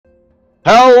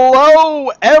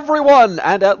Hello, everyone,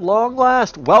 and at long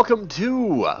last, welcome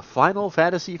to Final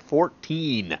Fantasy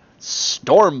XIV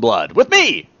Stormblood with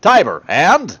me, Tiber,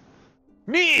 and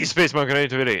Me, Space Monkey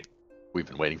 928. we've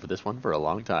been waiting for this one for a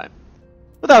long time.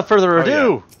 Without further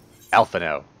ado,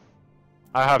 Alphino.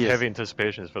 I have Yes. heavy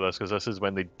anticipations for this because this is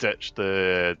when they ditched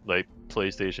the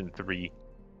PlayStation 3,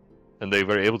 and they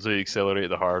were able to accelerate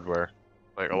the hardware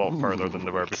a lot further than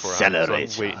they were beforehand. So I'm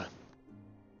waiting.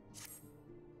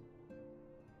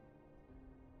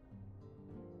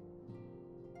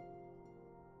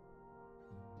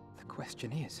 The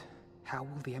question is, how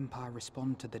will the Empire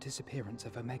respond to the disappearance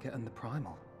of Omega and the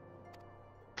Primal?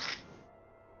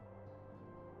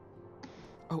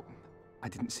 Oh, I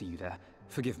didn't see you there.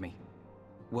 Forgive me.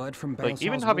 Word from Baelsar's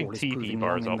even having wall is TP proving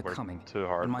bars long in up the were coming, too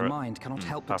hard and my for it. mind cannot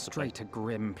help but half the stray thing. to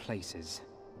grim places.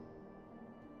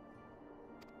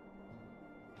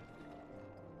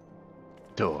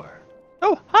 Door.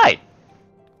 Oh, hi!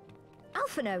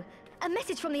 Alphino, a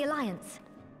message from the Alliance.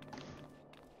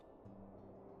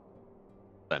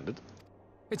 Splendid.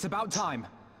 It's about time.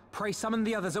 Pray summon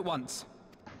the others at once.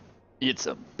 It's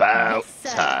about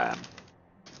Yes, sir. time.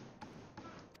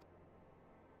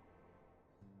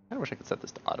 I wish I could set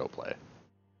this to autoplay.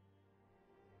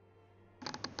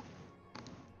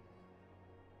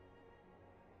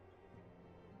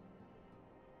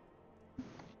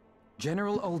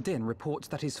 General Uldin reports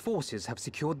that his forces have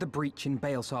secured the breach in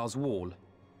Baelsar's wall.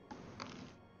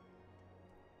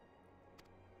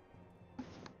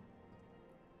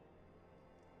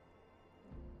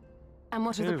 And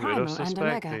what of the Who would have Primal and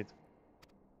Omega? suspected?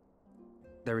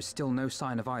 There is still no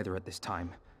sign of either at this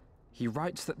time. He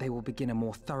writes that they will begin a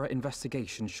more thorough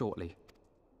investigation shortly.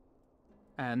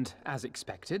 And, as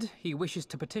expected, he wishes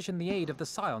to petition the aid of the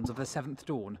Scions of the Seventh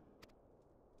Dawn.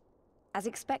 As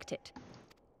expected.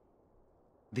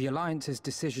 The Alliance's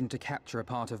decision to capture a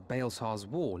part of Baelsar's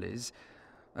wall is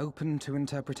open to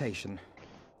interpretation.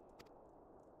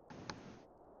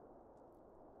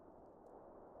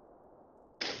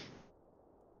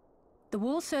 The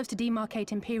wall serves to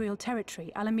demarcate Imperial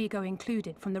territory, Alamigo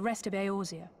included, from the rest of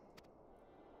Eorzea.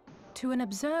 To an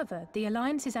observer, the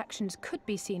Alliance's actions could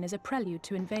be seen as a prelude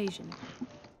to invasion.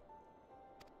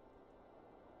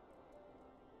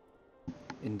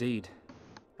 Indeed.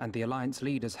 And the Alliance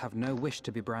leaders have no wish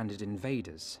to be branded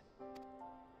invaders.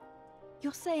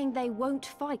 You're saying they won't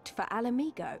fight for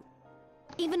Alamigo?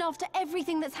 Even after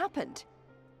everything that's happened?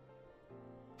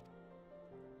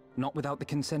 Not without the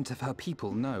consent of her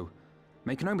people, no.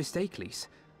 Make no mistake, Lys.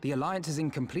 The Alliance is in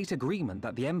complete agreement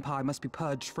that the Empire must be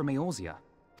purged from Eorzea.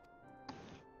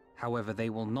 However, they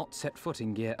will not set foot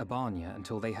in Gyr Abania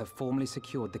until they have formally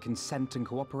secured the consent and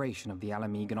cooperation of the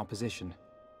Alamigan opposition.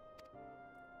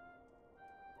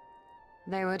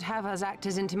 They would have us act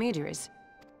as intermediaries.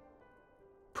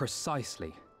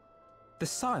 Precisely. The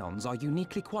Scions are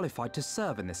uniquely qualified to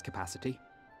serve in this capacity.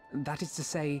 That is to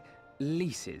say,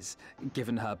 Lys's,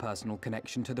 given her personal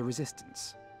connection to the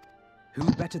Resistance. Who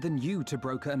better than you to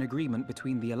broker an agreement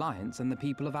between the Alliance and the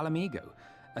people of Alamigo?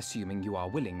 Assuming you are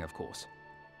willing, of course.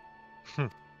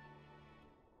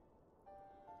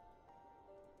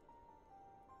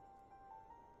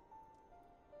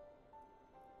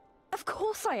 Of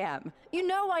course I am. You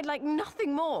know I'd like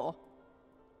nothing more.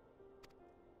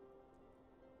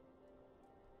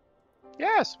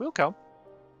 Yes, we'll come.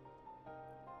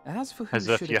 As for who As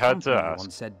if should you had to accompany you ask.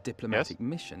 on said diplomatic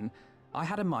mission, I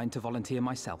had a mind to volunteer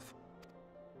myself.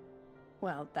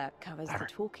 Well, that covers the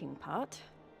talking part.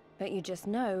 But you just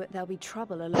know there'll be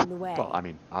trouble along the way. Well, I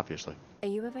mean, obviously. Are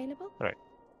you available? Right.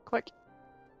 Click.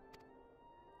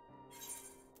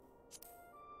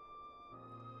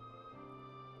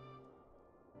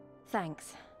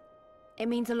 Thanks. It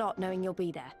means a lot knowing you'll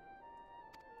be there.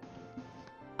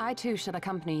 I too shall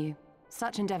accompany you.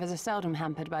 Such endeavors are seldom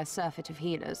hampered by a surfeit of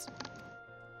healers.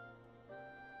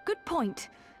 Good point.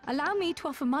 Allow me to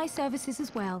offer my services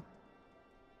as well.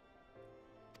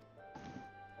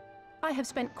 I have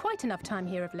spent quite enough time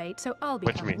here of late, so I'll be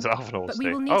Which coming. means Alphino will But stay.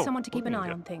 we will need Oh, someone to keep an eye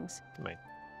yeah. on things. Me.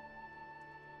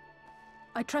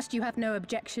 I trust you have no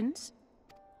objections?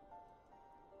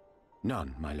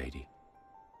 None, my lady.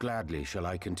 Gladly shall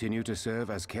I continue to serve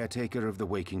as caretaker of the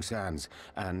Waking Sands,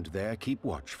 and there keep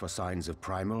watch for signs of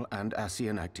primal and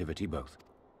Ascian activity both.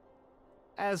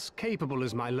 As capable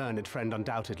as my learned friend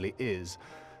undoubtedly is,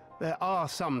 there are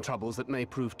some troubles that may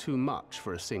prove too much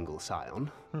for a single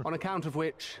scion, on account of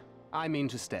which I mean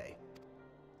to stay.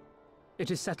 It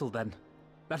is settled then.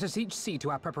 Let us each see to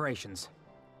our preparations.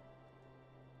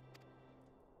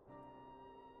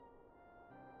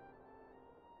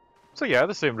 So yeah,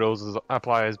 the same rules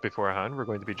apply as beforehand. We're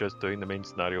going to be just doing the main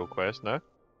scenario quest now.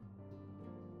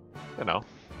 You know.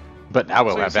 But now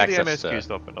we'll So have you see the access MSQ to...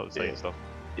 stuff, but not the side stuff.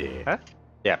 Yeah. Huh?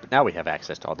 Yeah, but now we have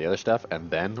access to all the other stuff, and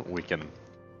then we can...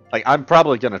 Like, I'm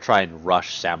probably going to try and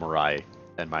rush Samurai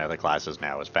and my other classes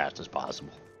now as fast as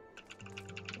possible.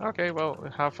 Okay, well,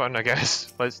 have fun, I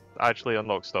guess. Let's actually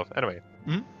unlock stuff. Anyway.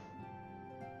 Hmm?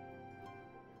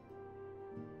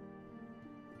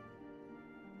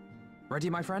 Ready,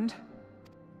 my friend?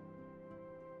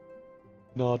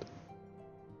 Nod.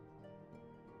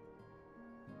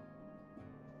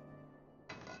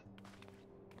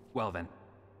 Well then.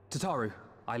 Tataru,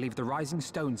 I leave the rising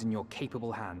stones in your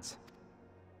capable hands.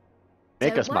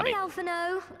 Make us Don't worry, money.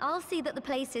 Alphino. I'll see that the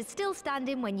place is still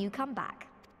standing when you come back.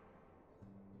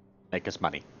 Make us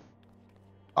money.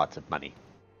 Lots of money.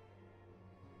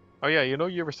 Oh yeah, you know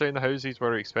you were saying the houses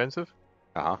were expensive?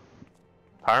 Uh-huh.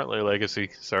 Apparently Legacy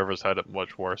servers had it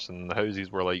much worse, and the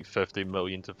houses were like 50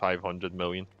 million to 500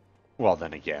 million. Well,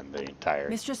 then again, the entire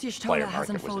Mistress player Y'shtola has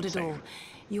market was unfolded insane. all.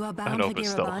 You are I bound know, for but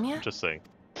still, Girabania? just saying.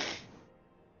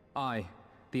 Aye.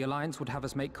 The Alliance would have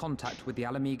us make contact with the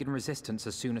Alamegan resistance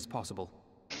as soon as possible.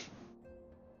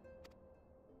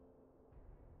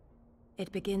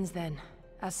 It begins then.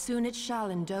 As soon it shall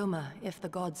in Doma, if the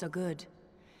gods are good.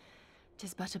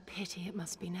 'Tis but a pity it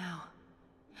must be now.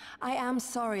 I am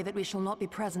sorry that we shall not be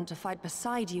present to fight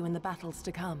beside you in the battles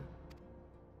to come.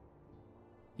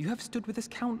 You have stood with us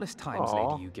countless times,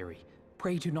 Aw. Lady Yugiri.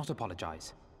 Pray do not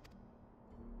apologize.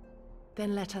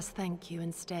 Then let us thank you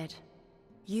instead.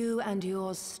 You and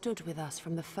yours stood with us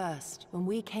from the first, when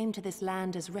we came to this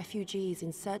land as refugees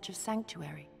in search of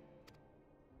sanctuary.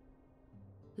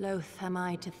 Loath am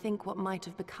I to think what might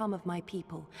have become of my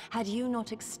people, had you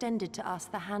not extended to us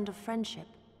the hand of friendship.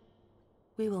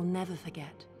 We will never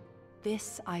forget.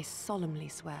 This I solemnly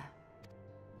swear.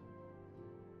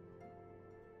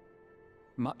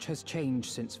 Much has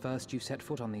changed since first you set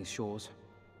foot on these shores.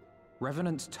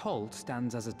 Revenant's toll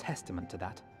stands as a testament to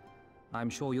that. I'm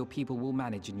sure your people will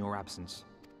manage in your absence.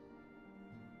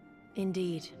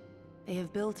 Indeed. They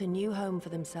have built a new home for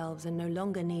themselves and no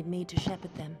longer need me to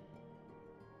shepherd them.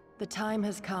 The time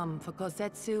has come for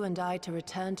Kozetsu and I to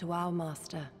return to our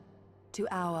master, to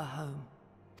our home.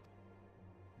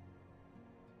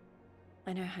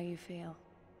 I know how you feel.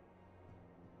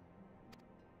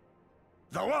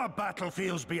 Though our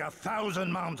battlefields be 1,000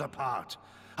 mounds apart,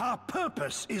 our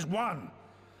purpose is one.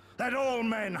 Let all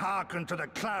men hearken to the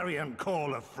clarion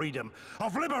call of freedom,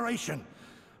 of liberation,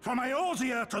 from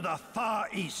Eorzea to the far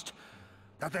east,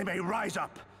 that they may rise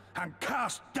up and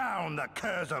cast down the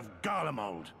curse of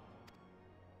Garlemald.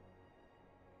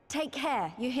 Take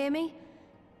care, you hear me?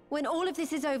 When all of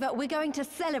this is over, we're going to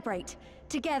celebrate.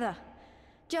 Together.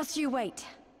 Just you wait.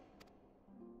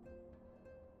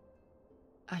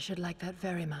 I should like that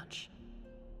very much.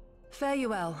 Fare you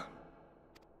well.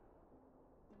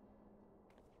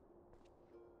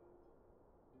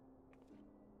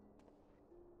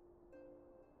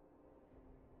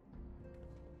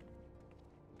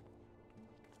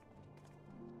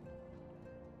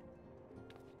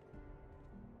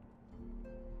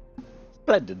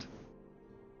 Splendid.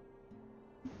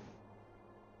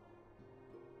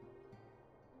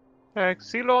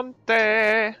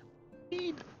 Excellente!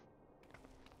 You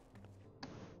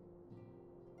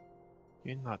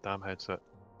in that damn headset.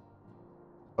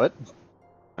 What?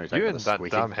 Are talking You about in the that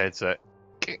squeaking? damn headset.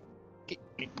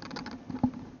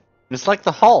 It's like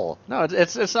the hull. No,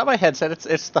 it's not my headset.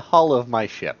 It's the hull of my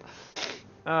ship.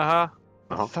 Uh-huh.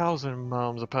 Uh-huh. 1,000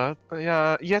 miles apart. But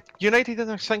yeah, yet united in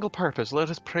a single purpose, let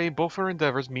us pray both our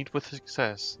endeavors meet with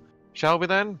success. Shall we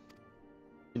then?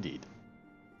 Indeed.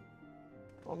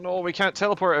 Oh no, we can't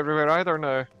teleport everywhere either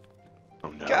now. Oh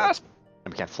no. Gasp!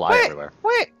 And we can't fly Wait, everywhere.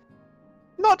 wait!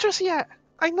 Not just yet.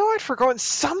 I know I'd forgotten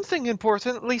something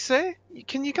important, Lisa.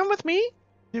 Can you come with me?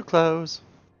 New clothes.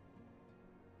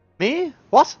 Me?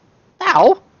 What?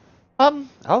 Now?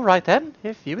 Alright then,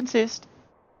 if you insist.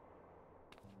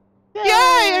 Yay!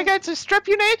 I get to strip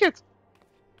you naked!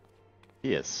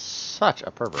 He is such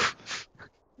a pervert.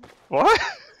 What?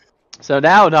 So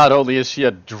now, not only is she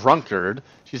a drunkard,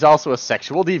 she's also a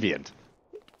sexual deviant.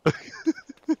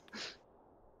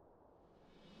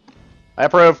 I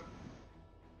approve.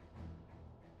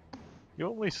 You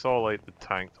only saw, like, the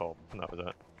tank top, and that was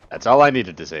it. That's all I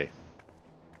needed to see.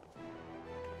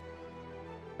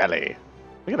 Belly.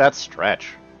 Look at that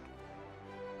stretch.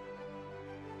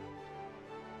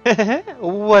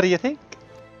 What do you think?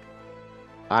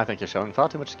 I think you're showing far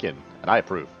too much skin, and I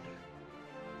approve.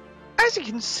 As you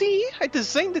can see, I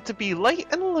designed it to be light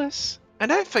and loose. An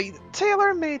outfit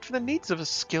tailor-made for the needs of a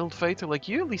skilled fighter like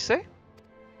you, Lisa.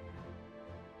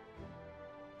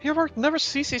 Your work never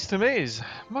ceases to amaze.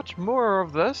 Much more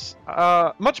of this,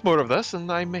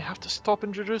 and I may have to stop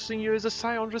introducing you as a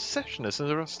Scion receptionist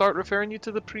and start referring you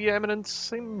to the preeminent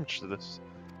seamstress.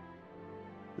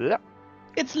 Yeah.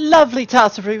 It's lovely,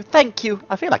 Tarsaru. Thank you.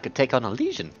 I feel I could take on a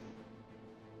legion.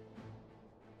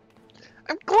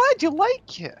 I'm glad you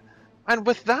like it. And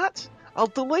with that, I'll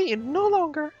delay you no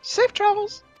longer. Safe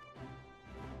travels.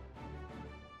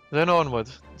 Then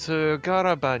onward to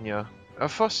Garabanya. Our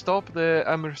first stop, the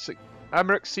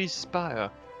Amarix's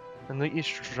Spire in the East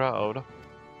Shroud.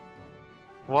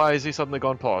 Why has he suddenly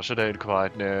gone posh? I don't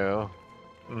quite know.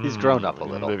 He's grown up a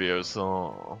little.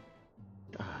 Tiberiosity.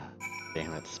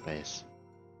 Damn it, space.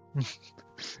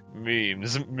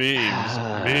 Memes.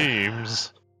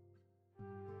 Memes.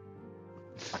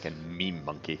 Fucking meme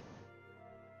monkey.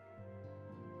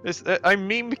 I'm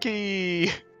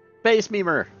Memekey! Space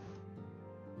memer!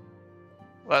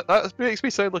 That makes me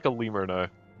sound like a lemur now.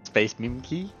 Space meme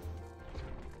key?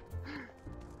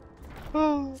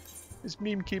 Oh, it's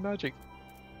meme key magic.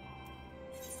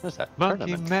 What is that? Monkey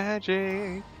Tournament?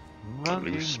 magic.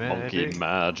 Loose monkey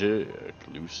magic.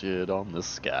 Loose it on the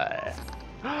sky.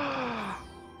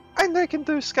 And they can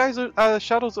do shades of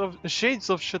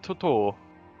Shatoto.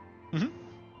 Mm-hmm.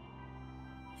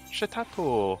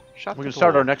 Shatato. We can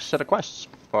start our next set of quests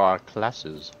for our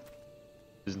classes.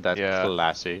 Isn't that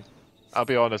classy? I'll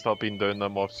be honest, I've been doing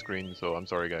them off screen, so I'm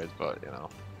sorry guys, but you know.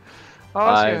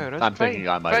 I'm thinking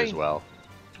I might as well.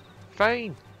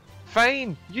 Fine.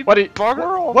 You what do you,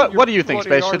 bugger off. What do you think,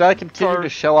 Space? Should I continue to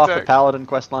show off the Paladin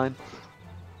questline?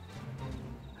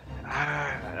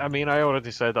 I mean, I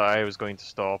already said that I was going to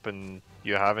stop, and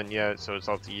you haven't yet, so it's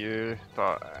up to you.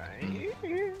 But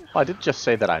well, I did just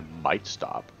say that I might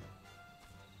stop.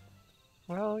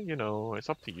 Well, you know, it's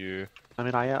up to you. I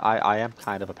mean, I am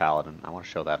kind of a paladin. I want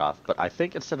to show that off. But I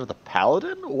think instead of the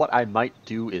paladin, what I might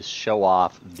do is show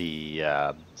off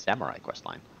the samurai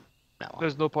questline.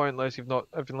 There's no point unless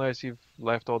you've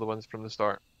left all the ones from the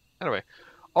start. Anyway,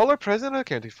 all are present and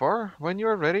accounted for. When you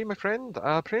are ready, my friend,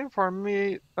 pray inform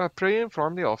the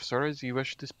officer as you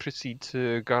wish to proceed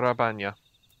to Garabanya.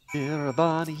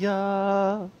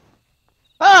 Garabanya.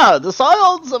 Ah, the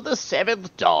Scions of the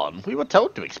Seventh Dawn. We were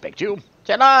told to expect you.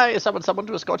 Can I summon someone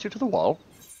to escort you to the wall?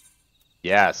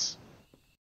 Yes.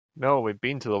 No, we've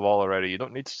been to the wall already. You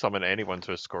don't need to summon anyone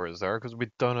to escort us there, because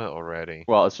we've done it already.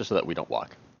 Well, it's just so that we don't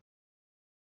walk.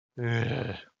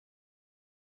 Ugh.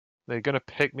 They're gonna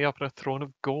pick me up on a throne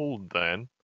of gold, then?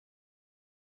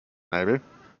 Maybe.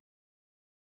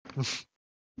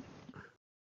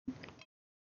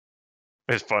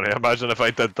 It's funny, imagine if I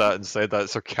did that and said that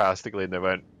sarcastically and they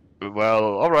went, well,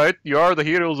 alright, you are the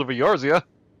heroes of Eorzea.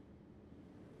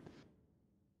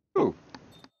 Ooh.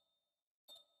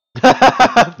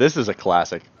 This is a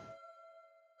classic.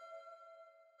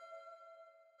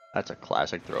 That's a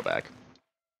classic throwback.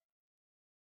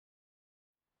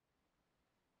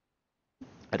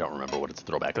 I don't remember what it's a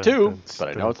throwback to, but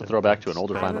I know it's a throwback to an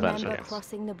older Final Fantasy game. I remember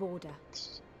crossing the border,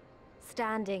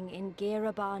 standing in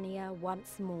Garabanya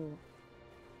once more.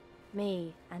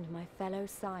 Me and my fellow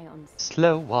Scions.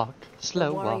 Slow walk, slow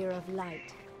the walk. warrior of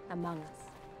light among us.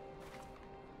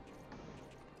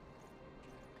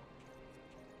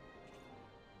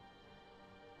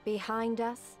 Behind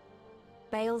us,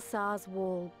 Baelsar's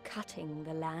wall cutting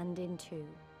the land in two.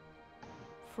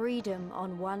 Freedom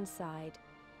on one side,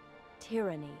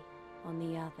 tyranny on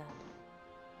the other.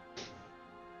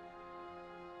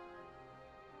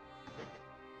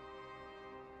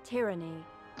 Tyranny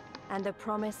and the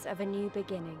promise of a new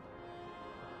beginning.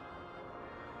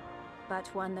 But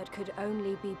one that could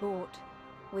only be bought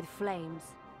with flames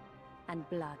and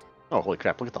blood. Oh, holy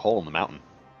crap, look at the hole in the mountain.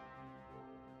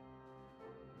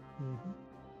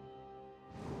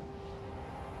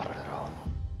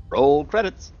 Roll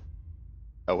credits.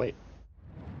 Oh, wait.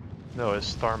 No,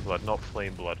 it's Stormblood, not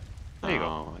Flameblood. There you go.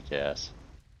 Oh, I guess.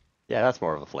 Yeah, that's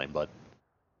more of a flame blood.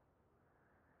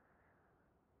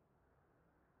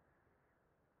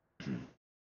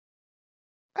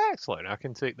 Excellent, I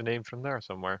can take the name from there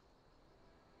somewhere.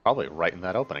 Probably right in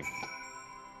that opening.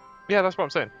 Yeah, that's what I'm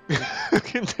saying. I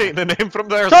can take the name from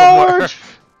there Charge!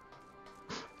 somewhere.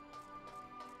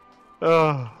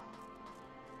 Oh.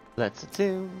 Let's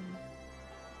attune.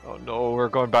 Oh no, we're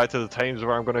going back to the times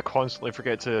where I'm going to constantly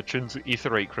forget to attune to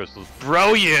aetheryte crystals.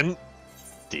 Brilliant!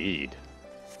 Indeed.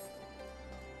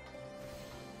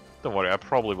 Don't worry, I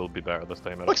probably will be better this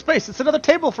time. Look, Space, it's another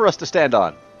table for us to stand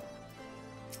on.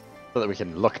 So that we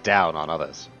can look down on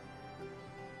others.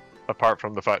 Apart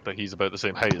from the fact that he's about the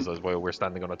same height as us while we're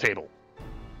standing on a table.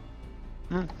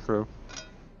 True.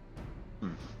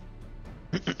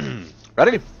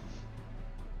 Ready?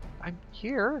 I'm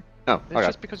here. Oh, It's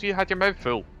just because you had your mouth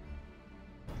full.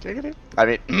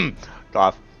 I mean,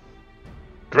 cough.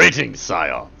 Greetings,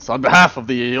 scions. On behalf of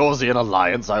the Eorzean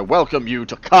Alliance, I welcome you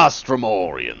to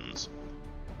Castromorians.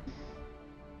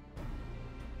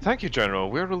 Thank you,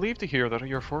 General. We are relieved to hear that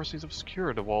your forces have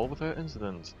secured the wall without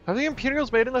incident. Have the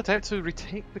Imperials made an attempt to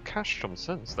retake the Castrum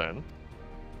since then?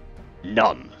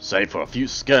 None, save for a few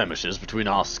skirmishes between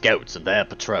our scouts and their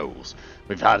patrols.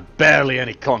 We've had barely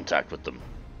any contact with them.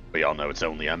 We all know it's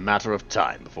only a matter of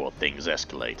time before things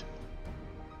escalate.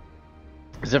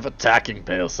 As if attacking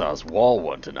Baelsar's wall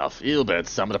weren't enough, Eilbert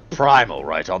summoned a primal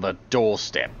right on their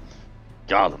doorstep.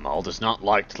 Garlemald does not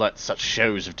like to let such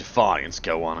shows of defiance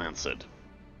go unanswered.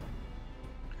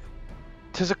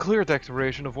 'Tis a clear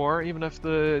declaration of war, even if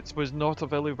it was not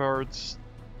Ilibard's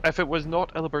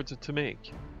to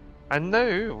make. And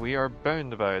now we are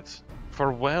bound by it,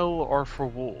 for well or for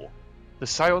woe. The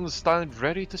Scions stand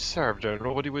ready to serve,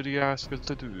 General. What would you ask us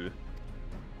to do?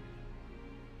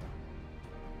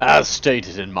 As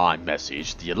stated in my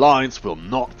message, the Alliance will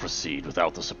not proceed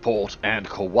without the support and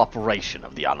cooperation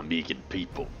of the Alamegan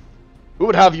people. We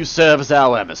would have you serve as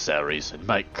our emissaries and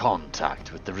make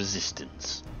contact with the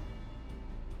Resistance.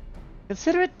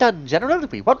 Consider it done, General.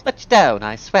 We won't let you down,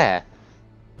 I swear.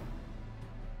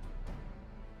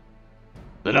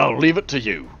 Then I'll leave it to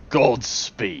you.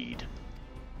 Godspeed.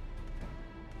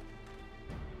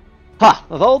 Ha!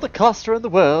 Of all the Costa in the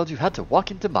world, you had to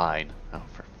walk into mine. Oh,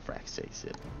 for frack's sake,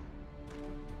 Sid.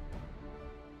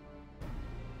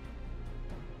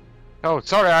 Oh,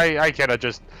 sorry, I kinda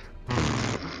just...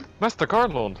 Master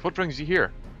Garland, what brings you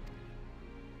here?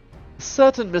 A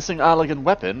certain missing Allergan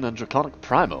weapon and Draconic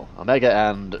Primal. Omega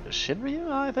and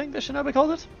Shinryu, I think the Shinobi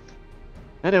called it?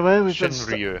 Anyway, we've been...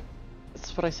 Shinryu.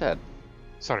 That's what I said.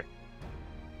 Sorry.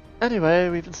 Anyway,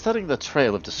 we've been studying the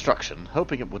trail of destruction,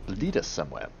 hoping it would lead us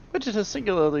somewhere, which it has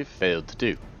singularly failed to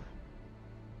do.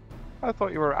 I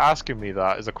thought you were asking me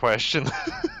that as a question.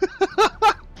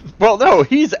 Well, no,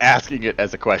 he's asking it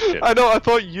as a question. I know, I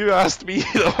thought you asked me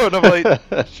that one. I'm like,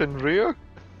 Shinryu?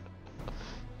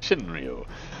 Shinryu.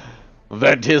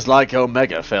 Then 'tis like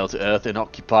Omega fell to Earth in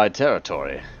occupied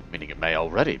territory, meaning it may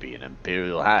already be in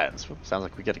Imperial hands. Well, sounds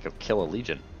like we gotta go kill a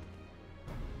legion.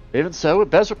 Even so, it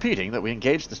bears repeating that we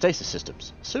engaged the stasis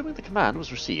systems. Assuming the command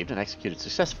was received and executed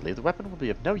successfully, the weapon will be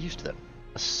of no use to them.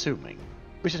 Assuming.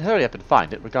 We should hurry up and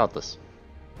find it regardless.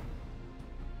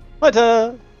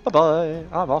 Later! Bye-bye.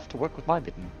 I'm off to work with my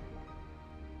mitten.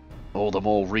 All the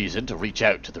more reason to reach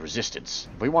out to the Resistance.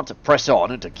 If we want to press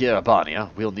on into Girabania,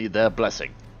 we'll need their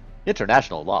blessing.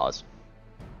 International laws.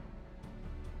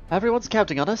 Everyone's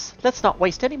counting on us. Let's not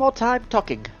waste any more time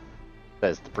talking,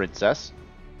 says the princess.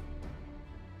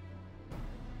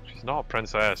 She's not a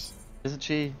princess. Isn't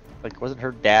she? Like, wasn't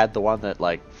her dad the one that,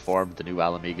 like, formed the new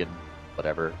Alamegan,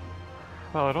 whatever?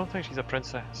 Well, I don't think she's a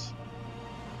princess.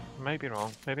 Might be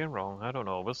wrong. Maybe I'm wrong. I don't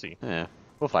know. We'll see. Yeah,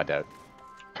 we'll find out.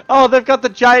 Oh, they've got the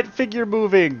giant figure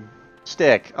moving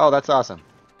stick. Oh, that's awesome.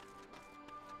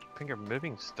 Finger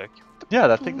moving stick? Yeah,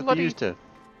 that thing that they used to...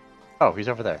 Oh, he's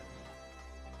over there.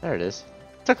 There it is.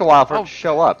 It took a while for it to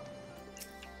show up.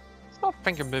 It's not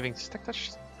finger moving stick. That's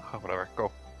just... Oh, whatever.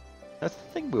 Go. That's the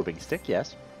thing moving stick,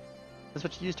 yes. That's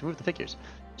what you use to move the figures.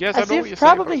 Yes, As I know you've what you're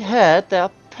saying, probably heard, there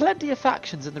are plenty of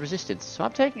factions in the Resistance, so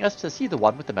I'm taking us to see the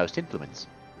one with the most influence.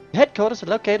 The headquarters are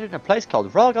located in a place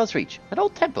called Rorgos Reach, an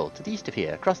old temple to the east of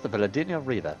here, across the Valadinian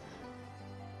River.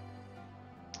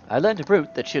 I learned a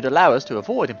route that should allow us to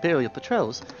avoid Imperial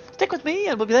patrols. Stick with me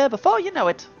and we'll be there before you know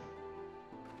it.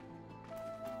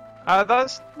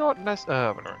 That's not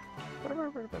necessary.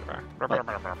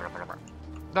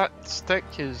 That stick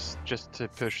is just to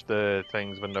push the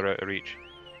things when they're out of reach.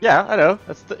 Yeah, I know.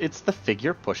 It's the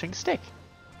figure pushing stick.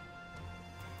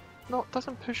 No, it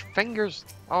doesn't push fingers.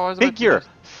 Oh, I was figure.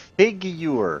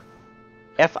 Figure.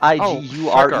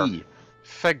 F-I-G-U-R-E.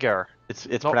 Figure. It's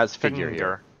pronounced figure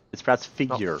here. It's pronounced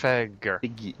figure. Not figure.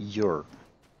 Figure.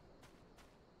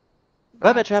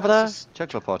 Web traveler,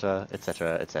 chocolate porter,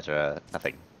 etc., etc.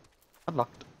 Nothing.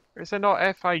 Unlocked. Is it not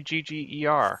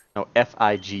F-I-G-G-E-R? No,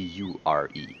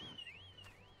 F-I-G-U-R-E.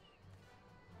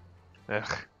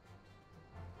 Ugh.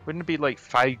 Wouldn't it be like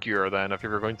figure then if you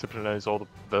were going to pronounce all the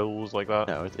vowels like that?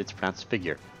 No, it's pronounced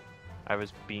figure. I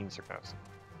was being sarcastic.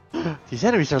 These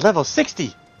enemies are level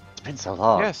 60! It's been so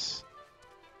long. Yes.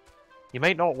 You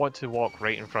might not want to walk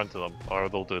right in front of them, or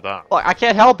they'll do that. Well, I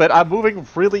can't help it. I'm moving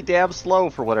really damn slow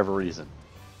for whatever reason.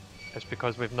 It's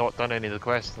because we've not done any of the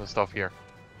quests and stuff here.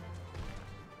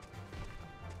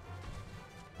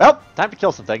 Well, time to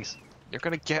kill some things. You're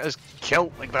gonna get us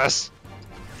killed like this.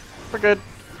 We're good.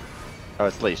 Oh,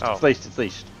 it's leashed. Oh. It's leashed. It's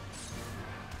leashed.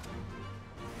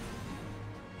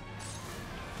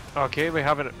 Okay, we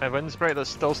have a wind sprite that's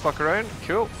still stuck around.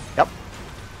 Cool. Yep.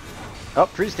 Oh,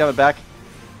 tree's coming back.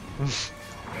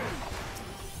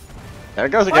 There it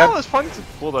goes again. Well, it's fun to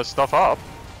blow that stuff up.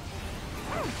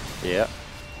 Yeah.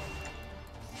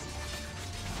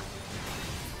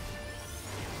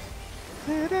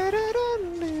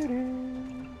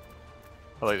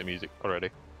 I like the music already.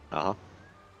 Uh-huh.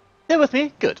 Stay with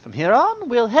me. Good. From here on,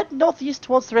 we'll head northeast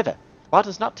towards the river. The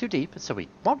water's not too deep, so we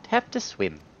won't have to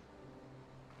swim.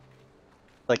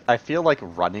 Like, I feel like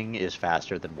running is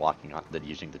faster than walking on than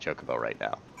using the chocobo right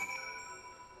now.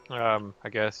 I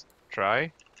guess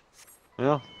try.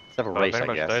 Well, let's have a race, very I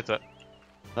much guess. doubt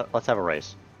it. Let's have a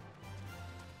race.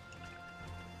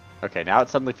 Okay, now it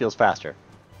suddenly feels faster.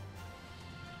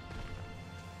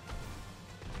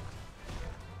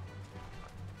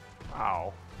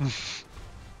 Ow.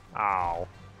 Ow.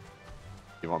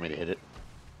 You want me to hit it?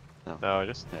 No,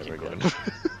 just There keep we go. going.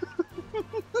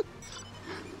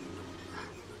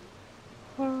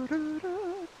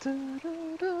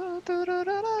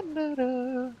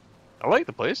 I like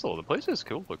the place though. The place is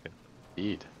cool looking.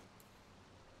 Indeed.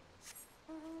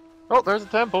 Oh, there's a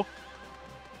temple.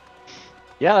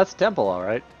 Yeah, that's a temple,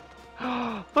 alright.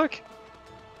 Look!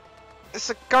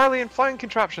 It's a Garlean flying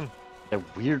contraption. They're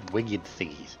weird winged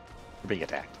thingies. They're being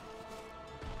attacked.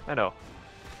 I know.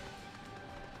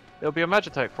 It'll be a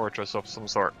Magitech fortress of some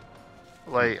sort.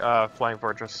 Like, flying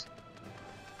fortress.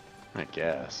 I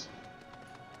guess.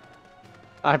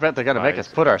 I bet they're gonna make us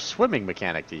put our swimming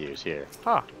mechanic to use here.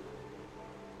 Huh.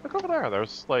 Look over there,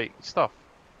 there's, like, stuff.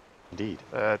 Indeed.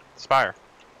 Spire.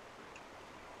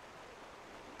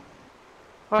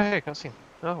 Oh, hey, cutscene.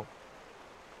 Oh.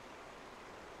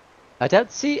 I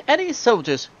don't see any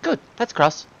soldiers. Good, that's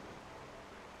cross.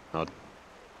 Nod.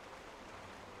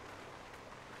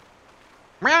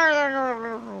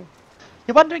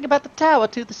 You're wondering about the tower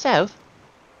to the south?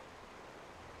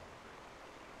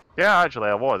 Yeah, actually,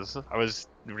 I was. I was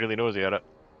really nosy at it.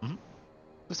 Mm-hmm.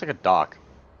 Looks like a dock.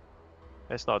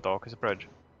 It's not a dock, it's a bridge.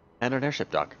 And an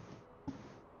airship dock.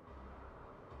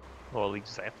 Well, at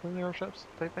least Zeppelin airships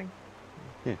type thing.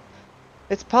 Yeah.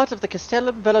 It's part of the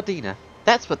Castellum Veladina.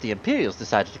 That's what the Imperials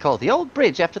decided to call the old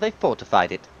bridge after they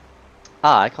fortified it.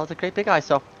 I call it a great big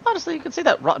eyesore. Honestly, you can see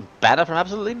that rotten banner from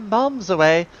absolutely miles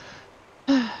away.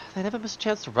 They never miss a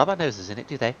chance to rub our noses in it,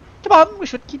 do they? Come on, we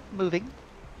should keep moving.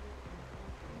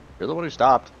 You're the one who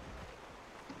stopped.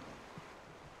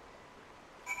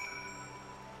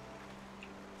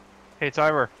 Hey,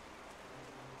 timer.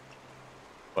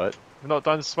 What? I've not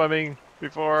done swimming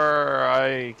before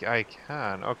I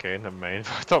can. Okay, never mind.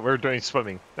 I thought we were doing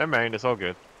swimming. Never mind, it's all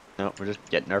good. No, we're just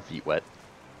getting our feet wet.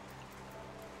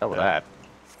 Hell with that.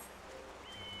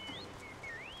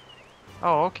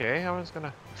 Oh, okay. I was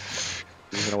gonna.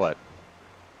 You're gonna what?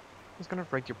 I was gonna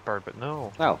break your bird, but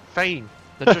no. No. Fine.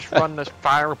 Then just run this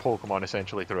fire Pokemon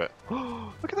essentially through it.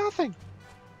 Look at that thing.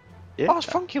 Yeah. Oh, it's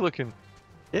funky looking.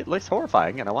 It looks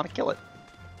horrifying, and I want to kill it.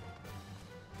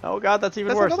 Oh god, that's even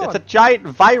That's worse. another It's a one. giant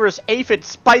virus aphid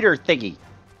spider thingy.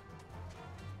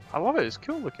 I love it. It's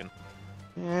cool looking.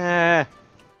 Eh.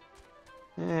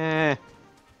 You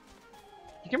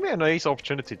give me a nice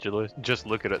opportunity to just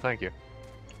look at it. Thank you.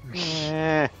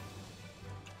 Eh.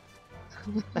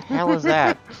 What the hell is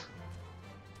that?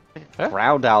 Huh?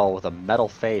 Ground owl with a metal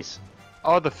face.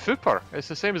 Oh, the Fooper. It's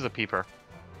the same as the Peeper.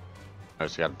 Oh,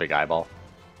 it's got a big eyeball.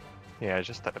 Yeah, it's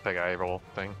just that big eye roll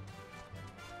thing.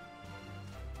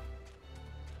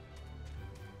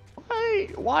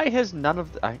 Why has none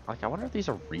of the... I wonder if these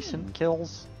are recent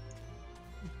kills?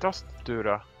 Dust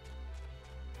Dura.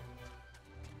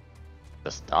 The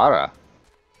Stara.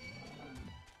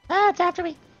 Ah, it's after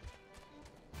me.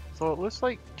 So it looks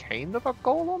like kind of a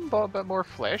golem, but a bit more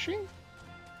fleshy.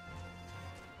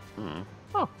 Hmm.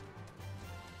 Oh.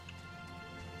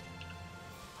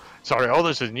 Sorry, all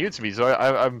this is new to me, so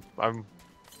I'm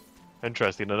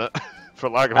interested in it, for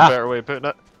lack of a better way of putting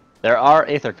it. There are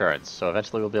aether currents, so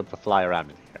eventually we'll be able to fly around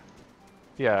in here.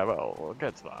 Yeah, well, we'll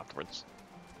get to that afterwards.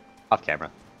 Off camera.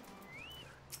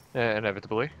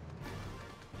 Inevitably.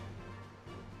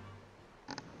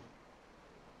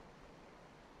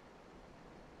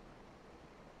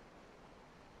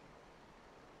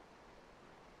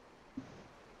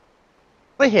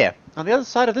 We're here. On the other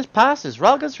side of this pass is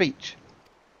Ralga's Reach.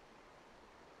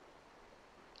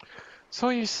 So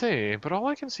you say, but all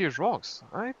I can see is rocks.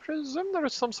 I presume there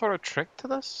is some sort of trick to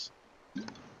this?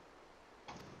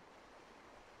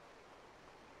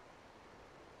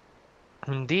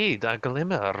 Indeed, a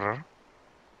glimmer.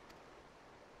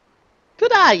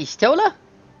 Good eye, Stola.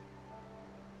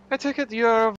 I take it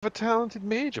you're of a talented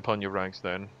mage upon your ranks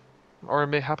then? Or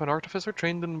mayhap an artificer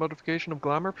trained in modification of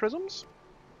glamour prisms?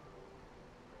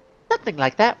 Nothing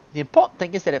like that. The important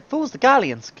thing is that it fools the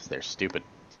Garleans. Because they're stupid.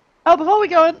 Oh, before we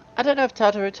go on, I don't know if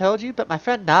Tartaru told you, but my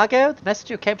friend Nargo, the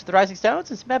messenger who came to the Rising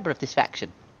Stones, is a member of this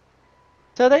faction.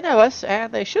 So they know us,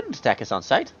 and they shouldn't attack us on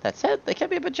sight. That said, they can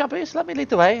be a bit jumpy, so let me lead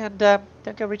the way, and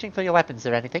don't go reaching for your weapons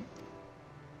or anything.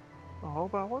 Oh,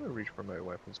 but I want to reach for my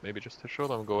weapons, maybe just to show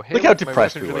them. Go, hey, Look how my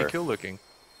depressed weapon's we really were. cool looking.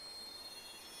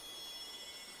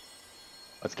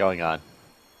 What's going on?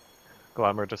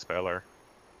 Glamour Dispeller.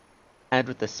 And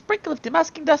with a sprinkle of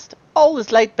demasking dust, all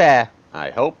is laid bare. I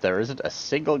hope there isn't a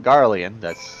single Garlean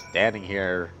that's standing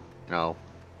here, you know,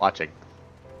 watching.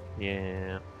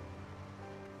 Yeah.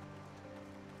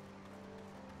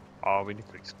 Oh, we need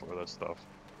to explore this stuff.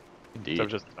 Indeed.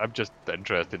 So I'm just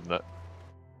interested in that.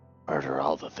 Murder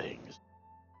all the things.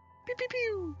 Pew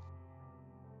pew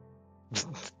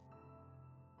pew.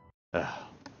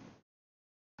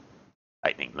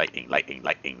 Lightning, lightning, lightning,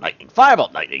 lightning, lightning.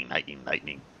 Firebolt, lightning, lightning,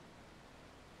 lightning.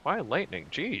 Why lightning?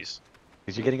 Jeez.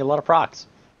 Because you're getting a lot of procs.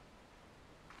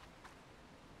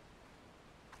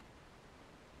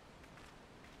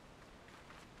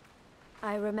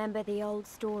 I remember the old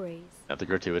stories. Not the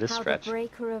gratuitous how stretch. the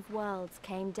breaker of worlds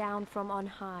came down from on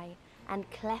high and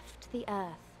cleft the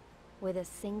earth with a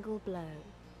single blow.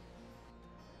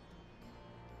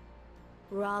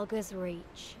 Ralga's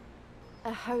Reach,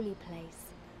 a holy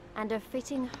place and a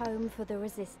fitting home for the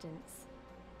resistance,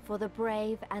 for the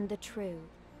brave and the true,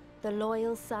 the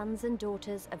loyal sons and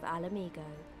daughters of Alamigo.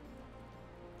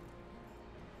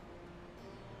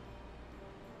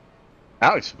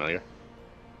 That looks familiar.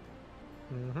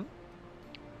 Mm-hmm.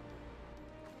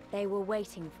 They were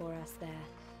waiting for us there.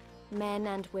 Men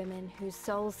and women whose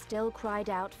souls still cried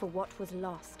out for what was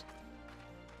lost.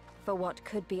 For what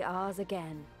could be ours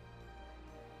again.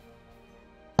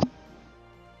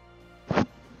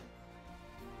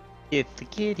 It's the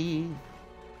kitty.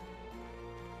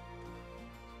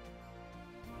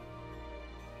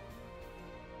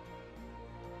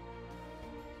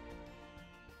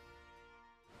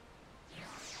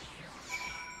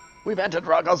 We've entered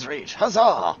Ragos Reach.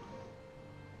 Huzzah!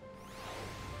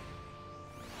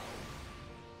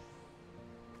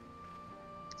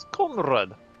 It's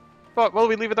Conrad. But will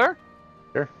we leave it there?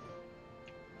 Sure.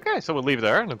 Okay, so we'll leave it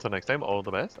there, and until next time, all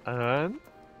the best, and...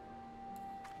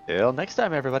 Till next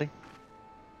time, everybody.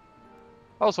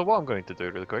 Also, what I'm going to do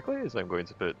really quickly is I'm going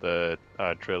to put the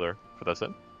trailer for this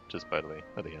in, just by the way,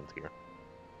 at the end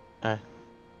here.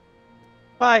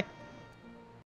 Bye.